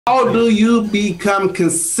How do you become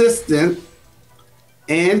consistent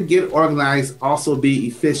and get organized, also be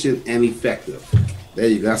efficient and effective? There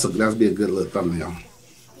you go. That's be a good little thumbnail.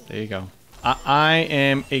 There you go. I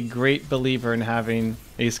am a great believer in having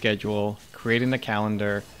a schedule, creating a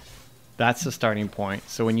calendar. That's the starting point.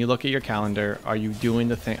 So when you look at your calendar, are you doing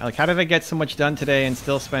the thing? Like, how did I get so much done today and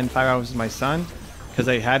still spend 5 hours with my son? Because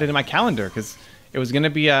I had it in my calendar, because it was going to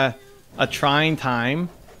be a trying time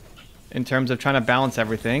in terms of trying to balance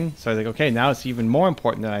everything. So I was like, okay, now it's even more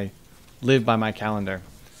important that I live by my calendar.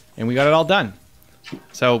 And we got it all done.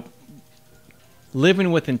 So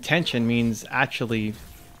living with intention means actually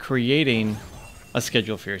creating a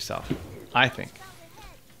schedule for yourself, I think.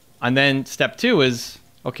 And then step 2 is,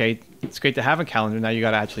 okay, it's great to have a calendar. Now you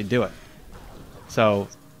got to actually do it. So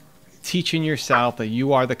teaching yourself that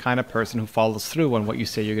you are the kind of person who follows through on what you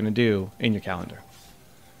say you're going to do in your calendar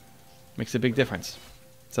makes a big difference.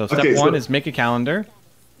 So step one is make a calendar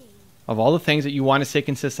of all the things that you want to stay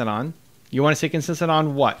consistent on. You want to stay consistent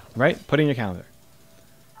on what, right? Put in your calendar.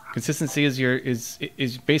 Consistency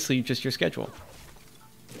is basically just your schedule,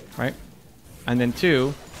 right? And then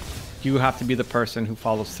 2, you have to be the person who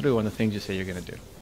follows through on the things you say you're going to do.